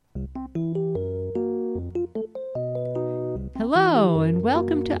Hello, and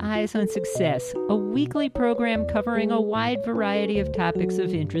welcome to Eyes on Success, a weekly program covering a wide variety of topics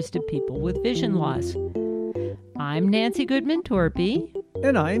of interest to people with vision loss. I'm Nancy Goodman Torpy.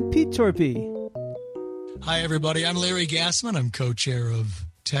 And I'm Pete Torpy. Hi, everybody. I'm Larry Gassman. I'm co-chair of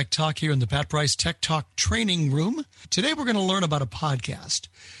Tech Talk here in the Pat Price Tech Talk Training Room. Today, we're going to learn about a podcast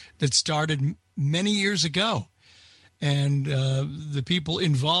that started many years ago. And the people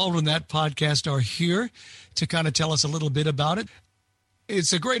involved in that podcast are here to kind of tell us a little bit about it.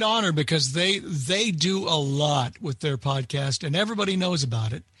 It's a great honor because they do a lot with their podcast, and everybody knows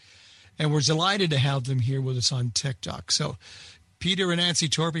about it. And we're delighted to have them here with us on Tech Talk. So, Peter and Nancy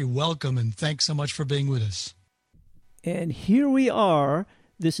Torpy, welcome, and thanks so much for being with us. And here we are.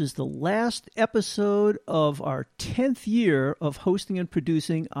 This is the last episode of our 10th year of hosting and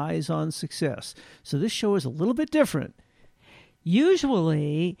producing Eyes on Success. So this show is a little bit different.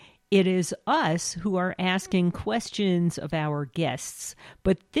 Usually, it is us who are asking questions of our guests.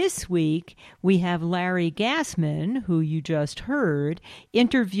 But this week, we have Larry Gassman, who you just heard,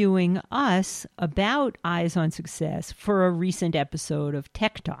 interviewing us about Eyes on Success for a recent episode of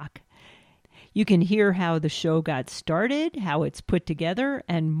Tech Talk. You can hear how the show got started, how it's put together,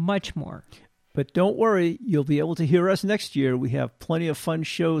 and much more. But don't worry, you'll be able to hear us next year. We have plenty of fun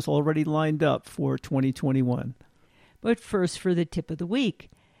shows already lined up for 2021. But first, for the tip of the week.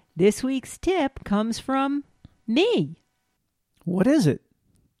 This week's tip comes from me. What is it?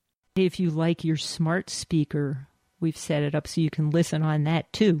 If you like your smart speaker, we've set it up so you can listen on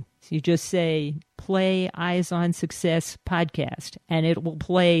that too. So you just say, play Eyes on Success podcast, and it will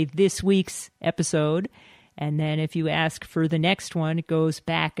play this week's episode. And then if you ask for the next one, it goes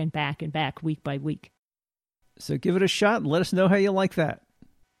back and back and back, week by week. So give it a shot and let us know how you like that.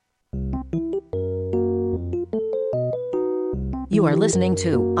 You are listening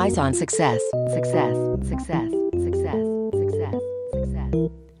to Eyes on Success. Success, success, success, success, success.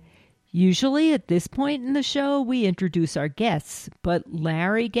 Usually at this point in the show, we introduce our guests, but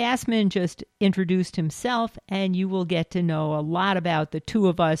Larry Gassman just introduced himself, and you will get to know a lot about the two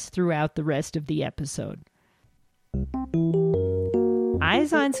of us throughout the rest of the episode.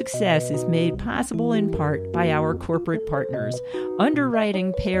 Eyes on Success is made possible in part by our corporate partners.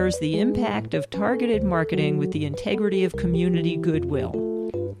 Underwriting pairs the impact of targeted marketing with the integrity of community goodwill.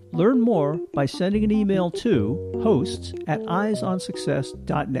 Learn more by sending an email to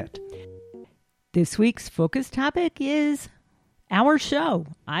hosts@eyesonsuccess.net. This week's focus topic is our show,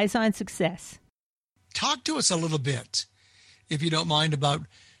 Eyes on Success. Talk to us a little bit, if you don't mind, about,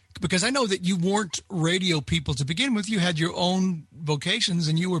 because I know that you weren't radio people to begin with. You had your own vocations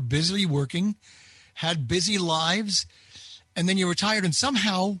and you were busily working, had busy lives, and then you retired, and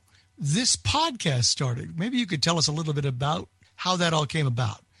somehow this podcast started. Maybe you could tell us a little bit about how that all came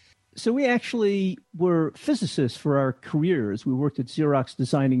about. So we actually were physicists for our careers. We worked at Xerox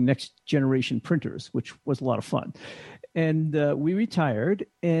designing next generation printers, which was a lot of fun. And we retired.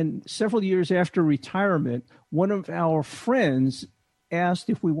 And several years after retirement, one of our friends asked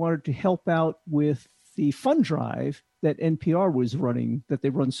if we wanted to help out with the fund drive that NPR was running, that they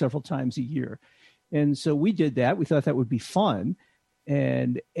run several times a year. And so we did that. We thought that would be fun.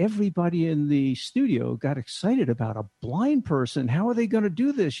 And everybody in the studio got excited about a blind person. How are they going to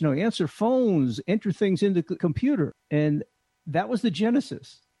do this? You know, answer phones, enter things into the computer. And that was the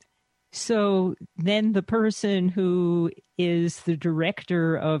genesis. So then the person who is the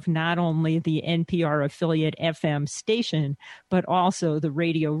director of not only the NPR affiliate FM station, but also the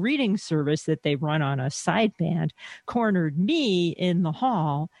radio reading service that they run on a sideband, cornered me in the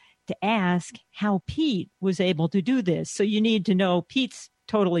hall to ask how Pete was able to do this. So you need to know Pete's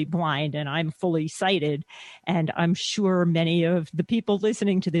totally blind and I'm fully sighted. And I'm sure many of the people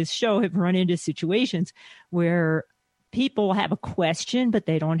listening to this show have run into situations where people have a question, but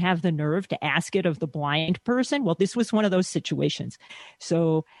they don't have the nerve to ask it of the blind person. Well, this was one of those situations.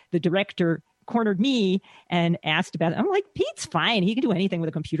 So the director cornered me and asked about it. I'm like, Pete's fine. He can do anything with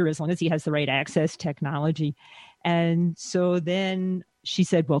a computer as long as he has the right access technology. And so then she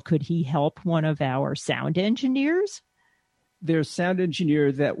said, well, could he help one of our sound engineers? Their sound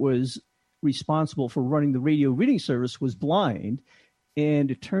engineer that was responsible for running the radio reading service was blind.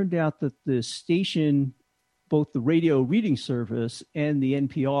 And it turned out that the station, both the radio reading service and the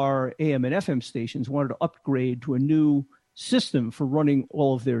NPR AM and FM stations, wanted to upgrade to a new system for running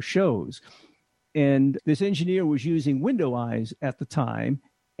all of their shows. And this engineer was using Window Eyes at the time,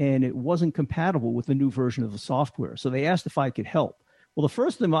 and it wasn't compatible with the new version of the software. So they asked if I could help. Well, the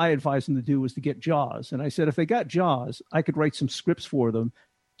first thing I advised them to do was to get JAWS. And I said, if they got JAWS, I could write some scripts for them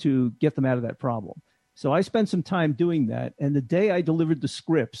to get them out of that problem. So I spent some time doing that. And the day I delivered the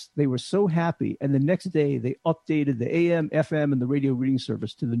scripts, they were so happy. And the next day they updated the AM, FM, and the radio reading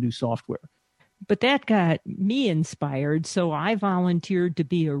service to the new software. But that got me inspired. So I volunteered to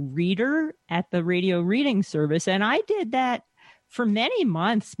be a reader at the radio reading service. And I did that for many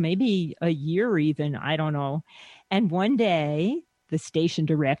months, maybe a year even, I don't know. And one day, the station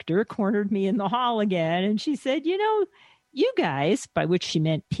director cornered me in the hall again. And she said, you guys, by which she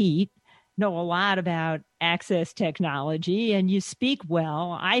meant Pete, know a lot about access technology and you speak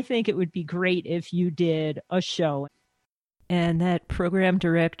well. I think it would be great if you did a show. And that program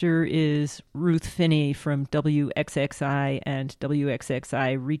director is Ruth Finney from WXXI and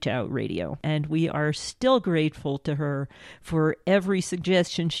WXXI Reach Out Radio. And we are still grateful to her for every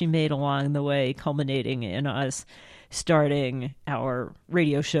suggestion she made along the way, culminating in us starting our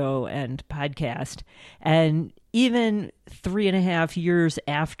radio show and podcast. And even 3.5 years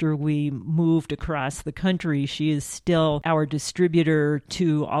after we moved across the country, she is still our distributor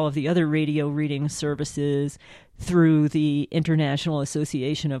to all of the other radio reading services through the International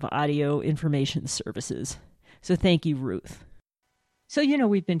Association of Audio Information Services. So thank you, Ruth. So,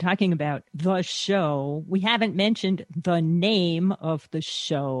 we've been talking about the show. We haven't mentioned the name of the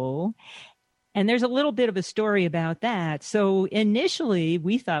show. And there's a little bit of a story about that. So initially,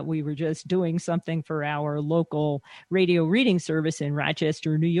 we thought we were just doing something for our local radio reading service in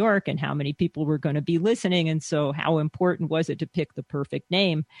Rochester, New York, and how many people were going to be listening. And so how important was it to pick the perfect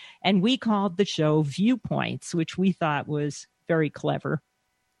name? And we called the show Viewpoints, which we thought was very clever.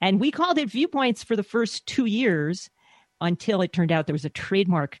 And we called it Viewpoints for the first 2 years until it turned out there was a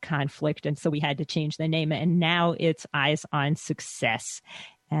trademark conflict. And so we had to change the name. And now it's Eyes on Success.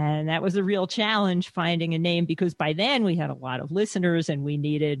 And that was a real challenge, finding a name, because by then we had a lot of listeners and we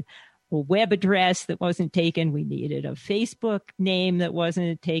needed a web address that wasn't taken. We needed a Facebook name that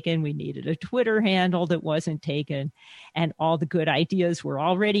wasn't taken. We needed a Twitter handle that wasn't taken. And all the good ideas were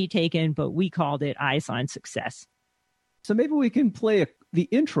already taken, but we called it Eyes on Success. So maybe we can play the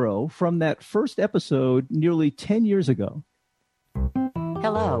intro from that first episode nearly 10 years ago.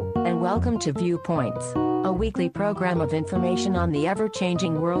 Hello, and welcome to Viewpoints, a weekly program of information on the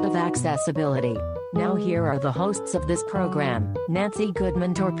ever-changing world of accessibility. Now here are the hosts of this program, Nancy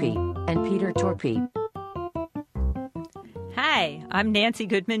Goodman Torpy and Peter Torpy. Hi, I'm Nancy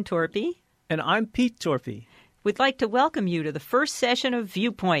Goodman Torpy. And I'm Pete Torpy. We'd like to welcome you to the first session of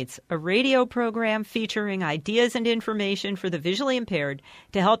Viewpoints, a radio program featuring ideas and information for the visually impaired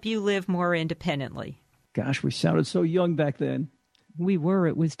to help you live more independently. Gosh, we sounded so young back then. We were.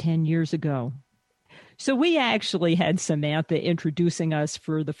 It was 10 years ago. So we actually had Samantha introducing us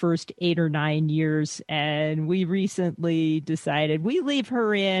for the first 8 or 9 years, and we recently decided we leave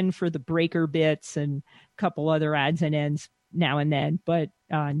her in for the breaker bits and a couple other odds and ends now and then, but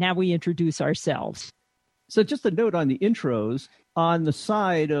now we introduce ourselves. So just a note on the intros, on the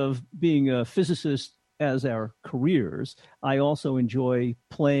side of being a physicist as our careers, I also enjoy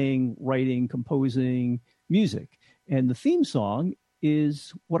playing, writing, composing music. And the theme song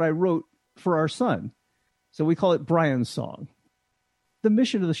is what I wrote for our son. So we call it Brian's Song. The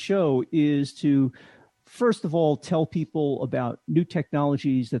mission of the show is to, first of all, tell people about new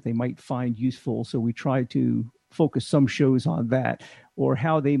technologies that they might find useful. So we try to focus some shows on that, or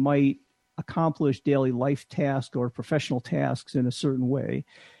how they might accomplish daily life tasks or professional tasks in a certain way.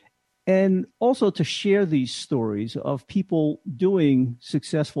 And also to share these stories of people doing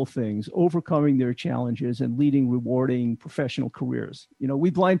successful things, overcoming their challenges and leading rewarding professional careers. We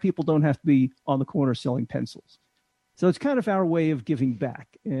blind people don't have to be on the corner selling pencils. So it's kind of our way of giving back.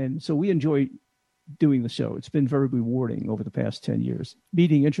 And so we enjoy doing the show. It's been very rewarding over the past 10 years,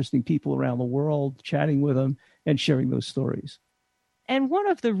 meeting interesting people around the world, chatting with them, and sharing those stories. And one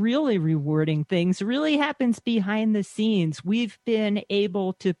of the really rewarding things really happens behind the scenes. We've been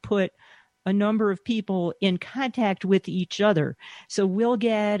able to put a number of people in contact with each other. So we'll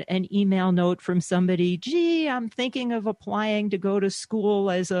get an email note from somebody, gee, I'm thinking of applying to go to school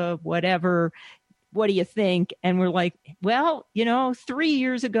as a whatever. What do you think? And we're like, well, 3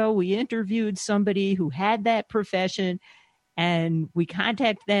 years ago, we interviewed somebody who had that profession, and we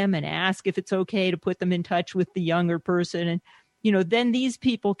contact them and ask if it's okay to put them in touch with the younger person. And then these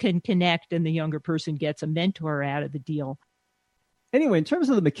people can connect and the younger person gets a mentor out of the deal. Anyway, in terms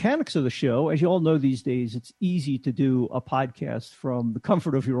of the mechanics of the show, as you all know these days, it's easy to do a podcast from the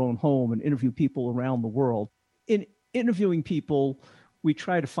comfort of your own home and interview people around the world. In interviewing people, we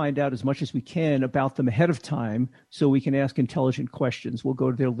try to find out as much as we can about them ahead of time so we can ask intelligent questions. We'll go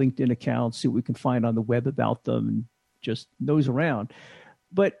to their LinkedIn accounts, see what we can find on the web about them, and just nose around.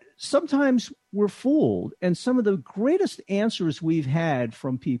 But sometimes we're fooled. And some of the greatest answers we've had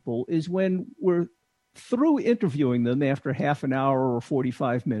from people is when we're through interviewing them after half an hour or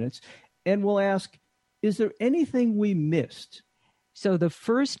 45 minutes, and we'll ask, is there anything we missed? So the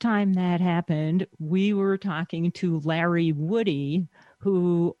first time that happened, we were talking to Larry Woody,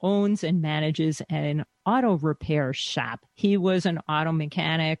 who owns and manages an auto repair shop. He was an auto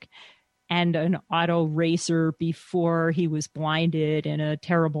mechanic and an auto racer before he was blinded in a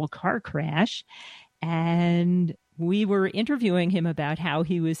terrible car crash. And we were interviewing him about how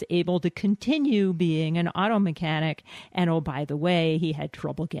he was able to continue being an auto mechanic. And oh, by the way, he had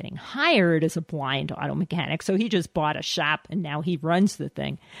trouble getting hired as a blind auto mechanic. So he just bought a shop and now he runs the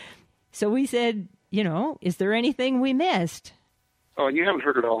thing. So we said, is there anything we missed? Oh, you haven't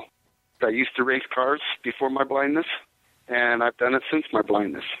heard it all. I used to race cars before my blindness, and I've done it since my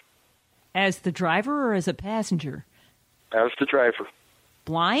blindness. As the driver or as a passenger? As the driver.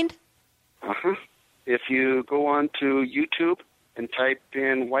 Blind? Uh-huh. If you go on to YouTube and type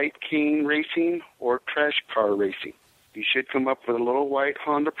in White Cane Racing or Trash Car Racing, you should come up with a little white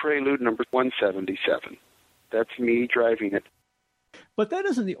Honda Prelude number 177. That's me driving it. But that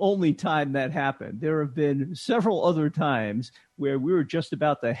isn't the only time that happened. There have been several other times where we were just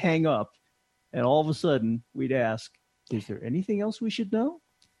about to hang up, and all of a sudden we'd ask, is there anything else we should know?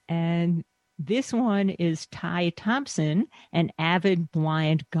 And this one is Ty Thompson, an avid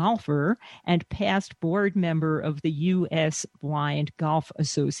blind golfer and past board member of the U.S. Blind Golf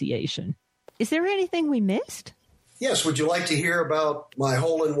Association. Is there anything we missed? Yes. Would you like to hear about my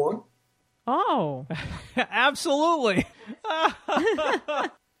hole-in-one? Oh, absolutely. I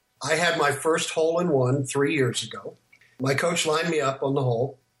had my first hole-in-one 3 years ago. My coach lined me up on the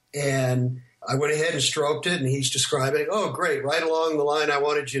hole, and I went ahead and stroked it, and he's describing, oh, great, right along the line I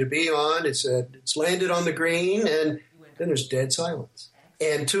wanted you to be on. It said, it's landed on the green, and then there's dead silence.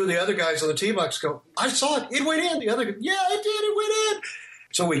 And two of the other guys on the tee box go, I saw it. It went in. The other, yeah, it did. It went in.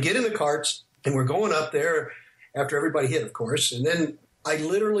 So we get in the carts, and we're going up there after everybody hit, of course, and then I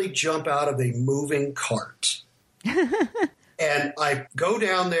literally jump out of a moving cart. And I go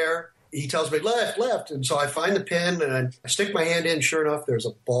down there. He tells me, left. And so I find the pin, and I stick my hand in. Sure enough, there's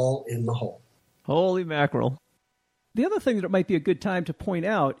a ball in the hole. Holy mackerel. The other thing that it might be a good time to point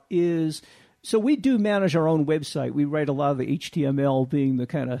out is, so we do manage our own website. We write a lot of the HTML, being the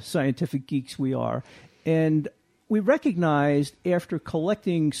kind of scientific geeks we are. And we recognized after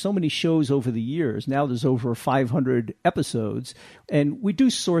collecting so many shows over the years, now there's over 500 episodes, and we do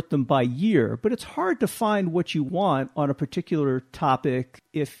sort them by year, but it's hard to find what you want on a particular topic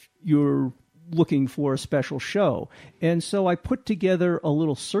if you're looking for a special show. And so I put together a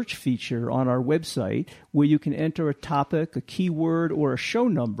little search feature on our website where you can enter a topic, a keyword, or a show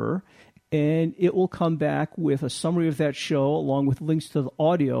number, and it will come back with a summary of that show along with links to the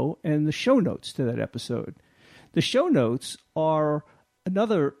audio and the show notes to that episode. The show notes are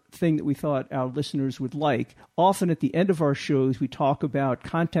another thing that we thought our listeners would like. Often at the end of our shows, we talk about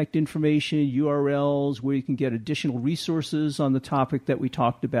contact information, URLs, where you can get additional resources on the topic that we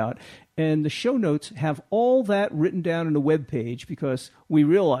talked about. And the show notes have all that written down in a web page because we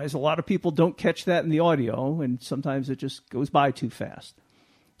realize a lot of people don't catch that in the audio, and sometimes it just goes by too fast.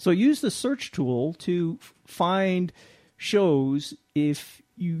 So use the search tool to find shows if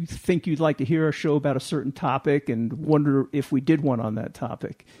you think you'd like to hear a show about a certain topic and wonder if we did one on that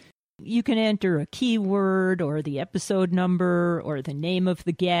topic. You can enter a keyword or the episode number or the name of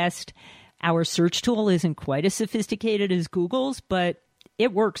the guest. Our search tool isn't quite as sophisticated as Google's, but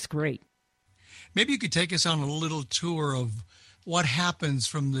it works great. Maybe you could take us on a little tour of what happens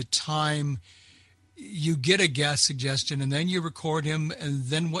from the time you get a guest suggestion and then you record him, and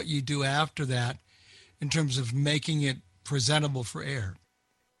then what you do after that in terms of making it presentable for air.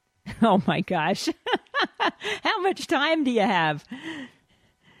 Oh, my gosh. How much time do you have?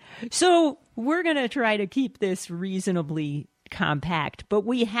 So we're going to try to keep this reasonably compact, but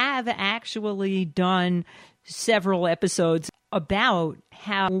we have actually done several episodes about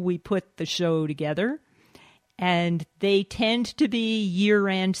how we put the show together, and they tend to be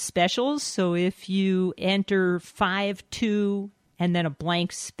year-end specials. So if you enter 5-2 and then a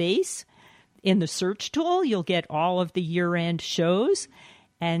blank space in the search tool, you'll get all of the year-end shows.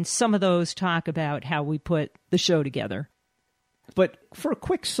 And some of those talk about how we put the show together. But for a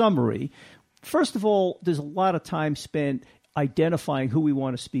quick summary, first of all, there's a lot of time spent identifying who we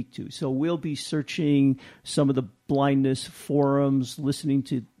want to speak to. So we'll be searching some of the blindness forums, listening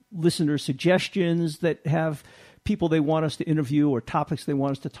to listener suggestions that have people they want us to interview or topics they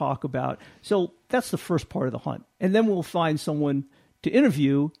want us to talk about. So that's the first part of the hunt. And then we'll find someone to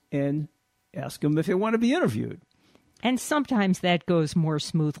interview and ask them if they want to be interviewed. And sometimes that goes more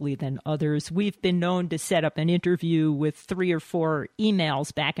smoothly than others. We've been known to set up an interview with 3 or 4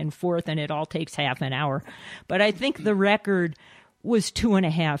 emails back and forth, and it all takes half an hour. But I think the record was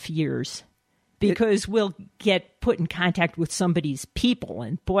 2.5 years, because we'll get put in contact with somebody's people.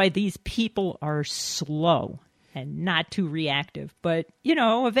 And boy, these people are slow and not too reactive. But,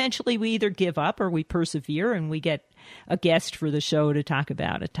 eventually we either give up or we persevere, and we get a guest for the show to talk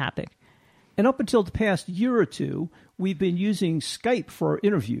about a topic. And up until the past year or two, we've been using Skype for our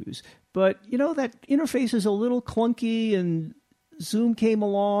interviews. But, that interface is a little clunky, and Zoom came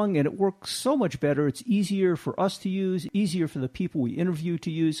along and it works so much better. It's easier for us to use, easier for the people we interview to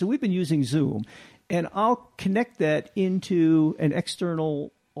use. So we've been using Zoom. And I'll connect that into an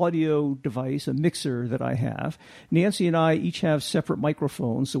external audio device, a mixer that I have. Nancy and I each have separate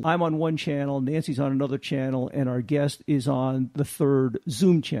microphones. So I'm on one channel, Nancy's on another channel, and our guest is on the third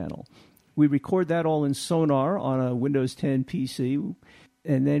Zoom channel. We record that all in Sonar on a Windows 10 PC,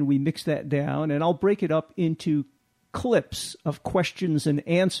 and then we mix that down, and I'll break it up into clips of questions and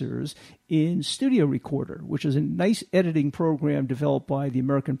answers in Studio Recorder, which is a nice editing program developed by the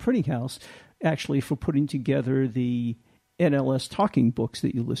American Printing House, actually for putting together the NLS talking books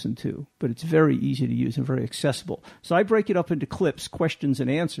that you listen to. But it's very easy to use and very accessible. So I break it up into clips, questions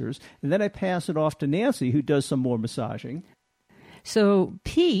and answers, and then I pass it off to Nancy, who does some more massaging. So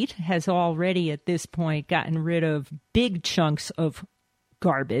Pete has already at this point gotten rid of big chunks of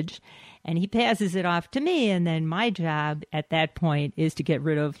garbage, and he passes it off to me, and then my job at that point is to get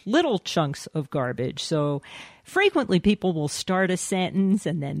rid of little chunks of garbage. So frequently people will start a sentence,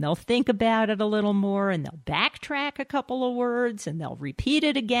 and then they'll think about it a little more, and they'll backtrack a couple of words, and they'll repeat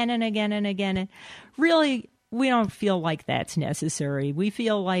it again and again and again. And really, we don't feel like that's necessary. We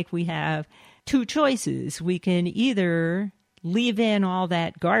feel like we have 2 choices. We can either leave in all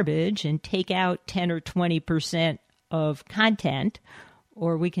that garbage and take out 10 or 20% of content,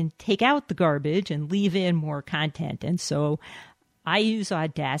 or we can take out the garbage and leave in more content. And so I use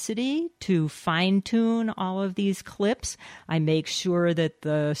Audacity to fine-tune all of these clips. I make sure that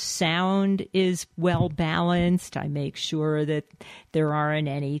the sound is well balanced. I make sure that there aren't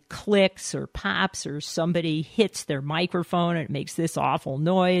any clicks or pops, or somebody hits their microphone and it makes this awful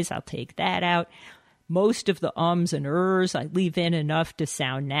noise. I'll take that out. Most of the ums and ers, I leave in enough to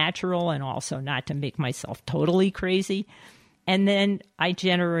sound natural and also not to make myself totally crazy. And then I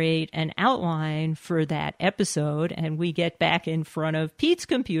generate an outline for that episode, and we get back in front of Pete's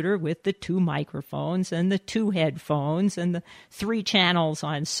computer with the 2 microphones and the 2 headphones and the 3 channels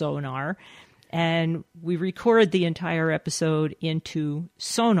on Sonar. And we record the entire episode into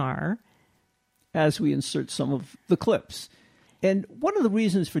Sonar as we insert some of the clips. And one of the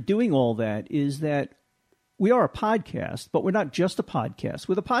reasons for doing all that is that we are a podcast, but we're not just a podcast.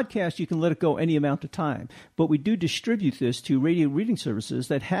 With a podcast, you can let it go any amount of time. But we do distribute this to radio reading services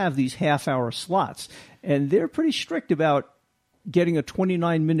that have these half-hour slots. And they're pretty strict about getting a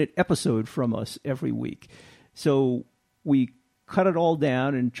 29-minute episode from us every week. So we cut it all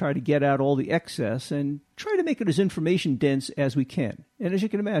down and try to get out all the excess and try to make it as information-dense as we can. And as you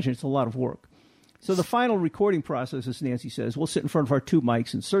can imagine, it's a lot of work. So the final recording process, as Nancy says, we'll sit in front of our 2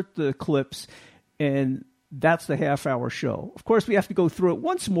 mics, insert the clips, and that's the half-hour show. Of course, we have to go through it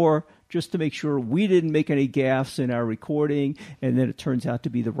once more just to make sure we didn't make any gaffes in our recording, and then it turns out to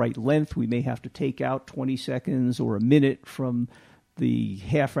be the right length. We may have to take out 20 seconds or a minute from the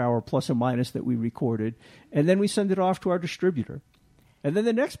half-hour plus or minus that we recorded, and then we send it off to our distributor. And then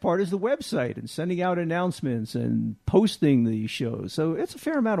the next part is the website and sending out announcements and posting these shows. So it's a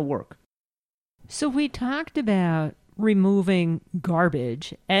fair amount of work. So we talked about removing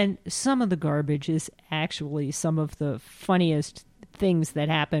garbage, and some of the garbage is actually some of the funniest things that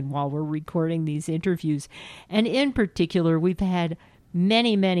happen while we're recording these interviews. And in particular, we've had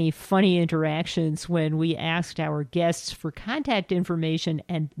many, many funny interactions when we asked our guests for contact information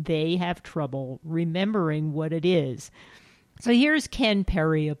and they have trouble remembering what it is. So here's Ken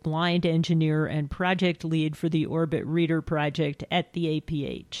Perry, a blind engineer and project lead for the Orbit Reader project at the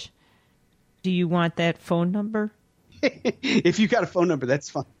APH. Do you want that phone number? If you got a phone number, that's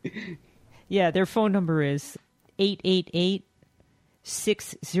fine. Yeah, their phone number is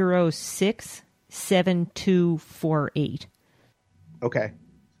 888-606-7248. Okay.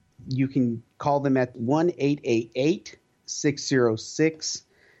 You can call them at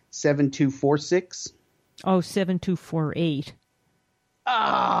 1-888-606-7246. Oh, 7248.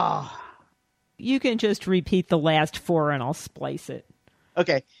 Ah. You can just repeat the last 4 and I'll splice it.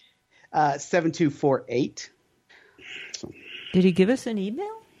 Okay. 7248. Did he give us an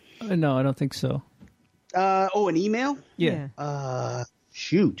email? No, I don't think so. An email? Yeah.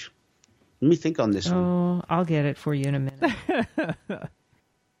 Shoot. Let me think on this one. Oh, I'll get it for you in a minute.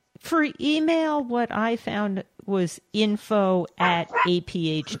 For email, what I found was info@aph.org.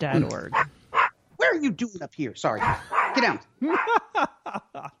 Where are you doing up here? Sorry. Get down.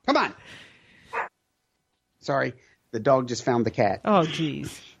 Come on. Sorry. The dog just found the cat. Oh,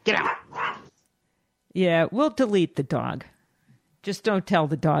 geez. Get out. Yeah, we'll delete the dog. Just don't tell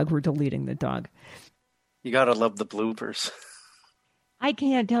the dog we're deleting the dog. You gotta love the bloopers. I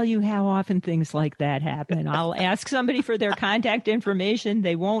can't tell you how often things like that happen. I'll ask somebody for their contact information.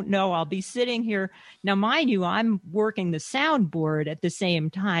 They won't know. I'll be sitting here. Now, mind you, I'm working the soundboard at the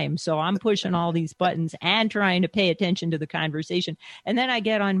same time. So I'm pushing all these buttons and trying to pay attention to the conversation. And then I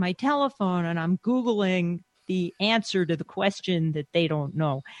get on my telephone and I'm Googling the answer to the question that they don't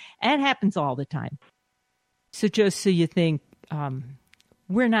know. And it happens all the time. So just so you think,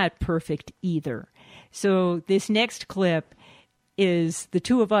 we're not perfect either. So this next clip is the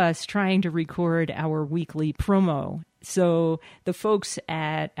two of us trying to record our weekly promo. So the folks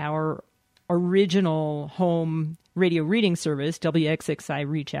at our original home radio reading service, WXXI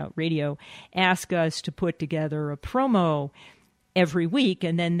Reach Out Radio, ask us to put together a promo every week,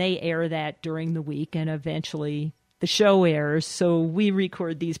 and then they air that during the week, and eventually the show airs. So we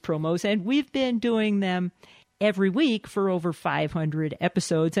record these promos, and we've been doing them every week for over 500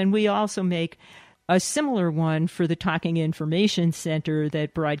 episodes, and we also make a similar one for the Talking Information Center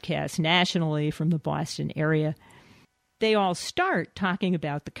that broadcasts nationally from the Boston area. They all start talking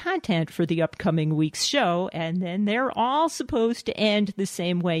about the content for the upcoming week's show, and then they're all supposed to end the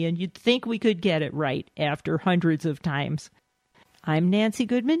same way, and you'd think we could get it right after hundreds of times. I'm Nancy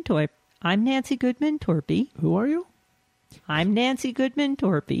Goodman Torpy. Who are you? I'm Nancy Goodman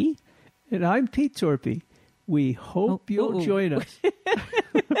Torpy. And I'm Pete Torpy. We hope you'll join us.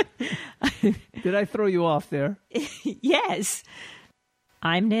 Did I throw you off there? Yes.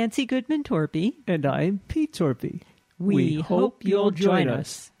 I'm Nancy Goodman Torpy. And I'm Pete Torpy. We hope you'll join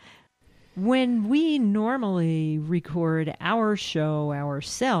us. When we normally record our show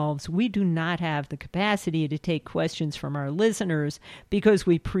ourselves, we do not have the capacity to take questions from our listeners because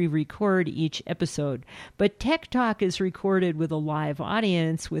we pre-record each episode. But Tech Talk is recorded with a live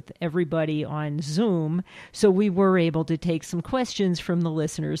audience with everybody on Zoom, so we were able to take some questions from the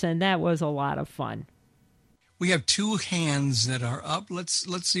listeners, and that was a lot of fun. We have two hands that are up. Let's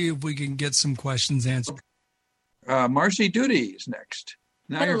see if we can get some questions answered. Marcy Duty is next.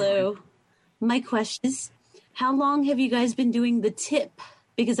 Now Hello. My question is, how long have you guys been doing the tip?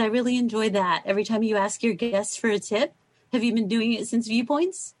 Because I really enjoy that. Every time you ask your guests for a tip, have you been doing it since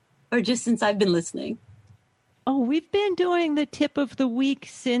Viewpoints or just since I've been listening? Oh, we've been doing the tip of the week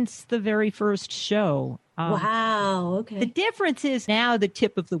since the very first show. Wow. Okay. The difference is now the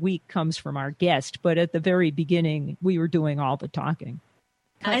tip of the week comes from our guest, but at the very beginning, we were doing all the talking.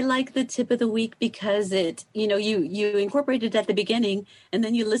 I like the tip of the week because it, you incorporate it at the beginning and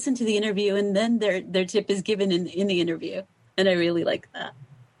then you listen to the interview and then their tip is given in the interview. And I really like that.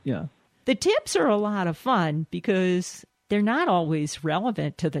 Yeah. The tips are a lot of fun because they're not always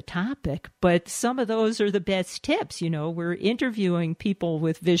relevant to the topic, but some of those are the best tips. We're interviewing people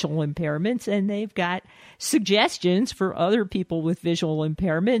with visual impairments and they've got suggestions for other people with visual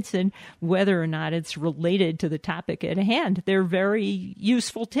impairments and whether or not it's related to the topic at hand. They're very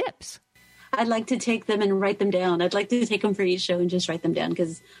useful tips. I'd like to take them and write them down. I'd like to take them for each show and just write them down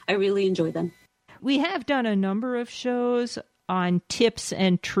because I really enjoy them. We have done a number of shows on tips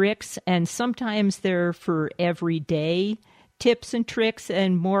and tricks, and sometimes they're for everyday tips and tricks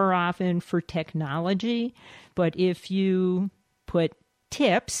and more often for technology. But if you put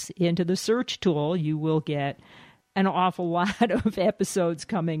tips into the search tool, you will get an awful lot of episodes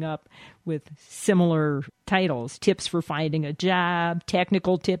coming up with similar titles: tips for finding a job,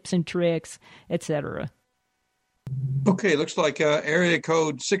 technical tips and tricks, etc. Okay, looks like area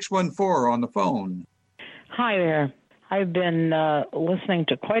code 614 on the phone. Hi there. I've been listening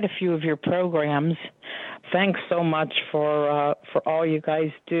to quite a few of your programs. Thanks so much for all you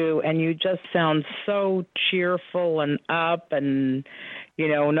guys do, and you just sound so cheerful and up, and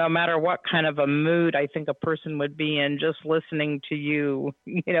no matter what kind of a mood I think a person would be in, just listening to you,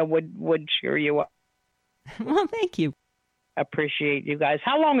 would cheer you up. Well, thank you. Appreciate you guys.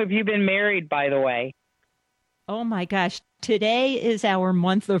 How long have you been married, by the way? Oh my gosh. Today is our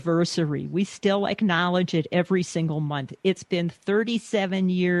month anniversary. We still acknowledge it every single month. It's been 37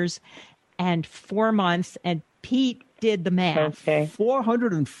 years and 4 months, and Pete did the math. Okay.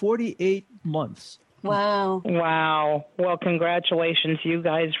 448 months. Wow. Wow. Well, congratulations. You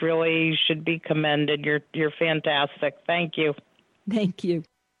guys really should be commended. You're fantastic. Thank you. Thank you.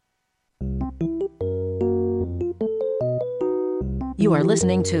 You are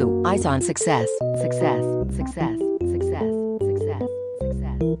listening to Eyes on Success. Success, success, success, success,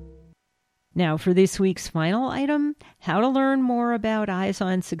 success. Now, for this week's final item, how to learn more about Eyes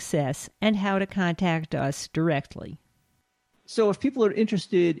on Success and how to contact us directly. So if people are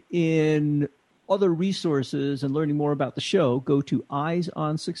interested in other resources and learning more about the show, go to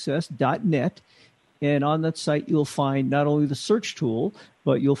eyesonsuccess.net. And on that site, you'll find not only the search tool,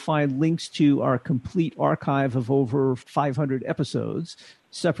 but you'll find links to our complete archive of over 500 episodes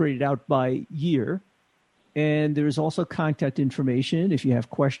separated out by year. And there's also contact information if you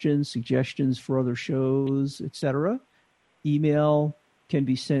have questions, suggestions for other shows, etc. Email can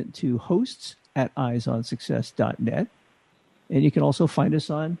be sent to hosts@eyesonsuccess.net. And you can also find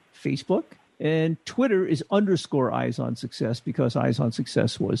us on Facebook. And Twitter is _Eyes on Success because Eyes on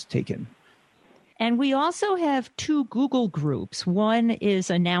Success was taken. And we also have 2 Google groups. One is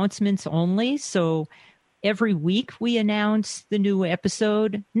announcements only. So every week we announce the new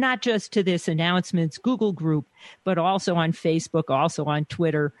episode, not just to this announcements Google group, but also on Facebook, also on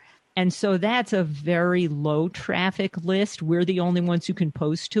Twitter. And so that's a very low traffic list. We're the only ones who can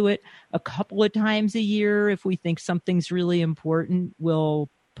post to it a couple of times a year. If we think something's really important, we'll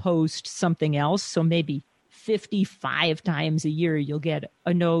post something else. So maybe 55 times a year, you'll get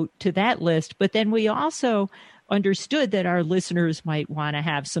a note to that list. But then we also understood that our listeners might want to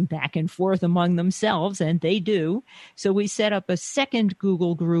have some back and forth among themselves, and they do. So we set up a second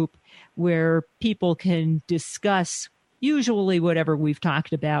Google group where people can discuss usually whatever we've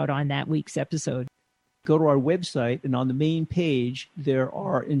talked about on that week's episode. Go to our website, and on the main page, there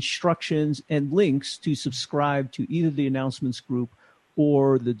are instructions and links to subscribe to either the announcements group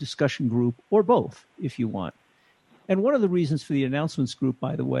or the discussion group, or both, if you want. And one of the reasons for the announcements group,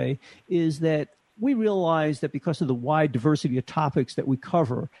 by the way, is that we realize that because of the wide diversity of topics that we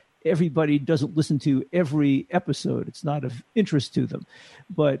cover, everybody doesn't listen to every episode. It's not of interest to them.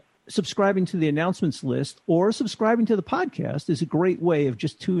 But subscribing to the announcements list or subscribing to the podcast is a great way of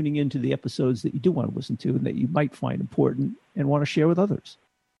just tuning into the episodes that you do want to listen to and that you might find important and want to share with others.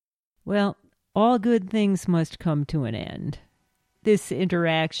 Well, all good things must come to an end. This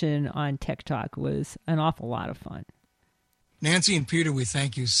interaction on Tech Talk was an awful lot of fun. Nancy and Peter, we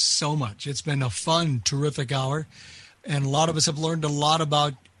thank you so much. It's been a fun, terrific hour, and a lot of us have learned a lot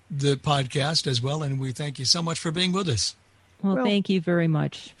about the podcast as well, and we thank you so much for being with us. Well, thank you very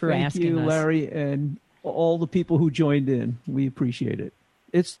much for asking us. Thank you, Larry, and all the people who joined in. We appreciate it.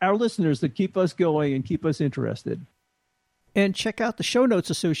 It's our listeners that keep us going and keep us interested. And check out the show notes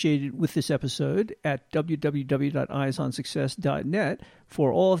associated with this episode at www.eyesonsuccess.net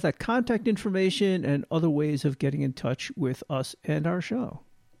for all of that contact information and other ways of getting in touch with us and our show.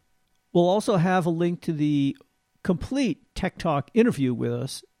 We'll also have a link to the complete Tech Talk interview with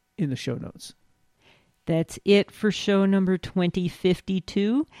us in the show notes. That's it for show number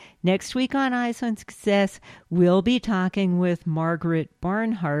 2052. Next week on Eyes on Success, we'll be talking with Margaret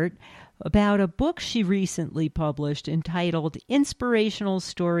Barnhart about a book she recently published entitled Inspirational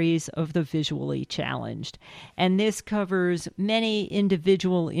Stories of the Visually Challenged. And this covers many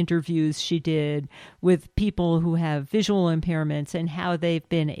individual interviews she did with people who have visual impairments and how they've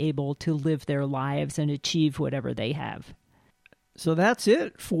been able to live their lives and achieve whatever they have. So that's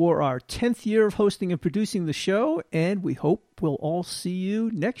it for our 10th year of hosting and producing the show, and we hope we'll all see you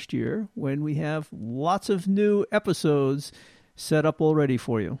next year when we have lots of new episodes set up already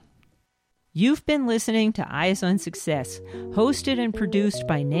for you. You've been listening to Eyes on Success, hosted and produced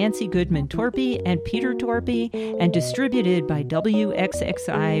by Nancy Goodman Torpy and Peter Torpy, and distributed by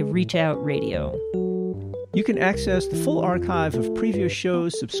WXXI Reach Out Radio. You can access the full archive of previous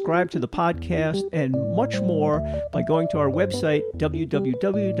shows, subscribe to the podcast, and much more by going to our website,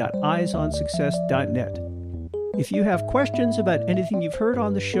 www.eyesonsuccess.net. If you have questions about anything you've heard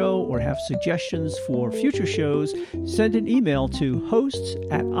on the show or have suggestions for future shows, send an email to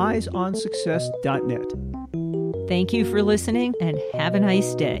hosts@eyesonsuccess.net. Thank you for listening and have a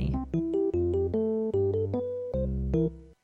nice day.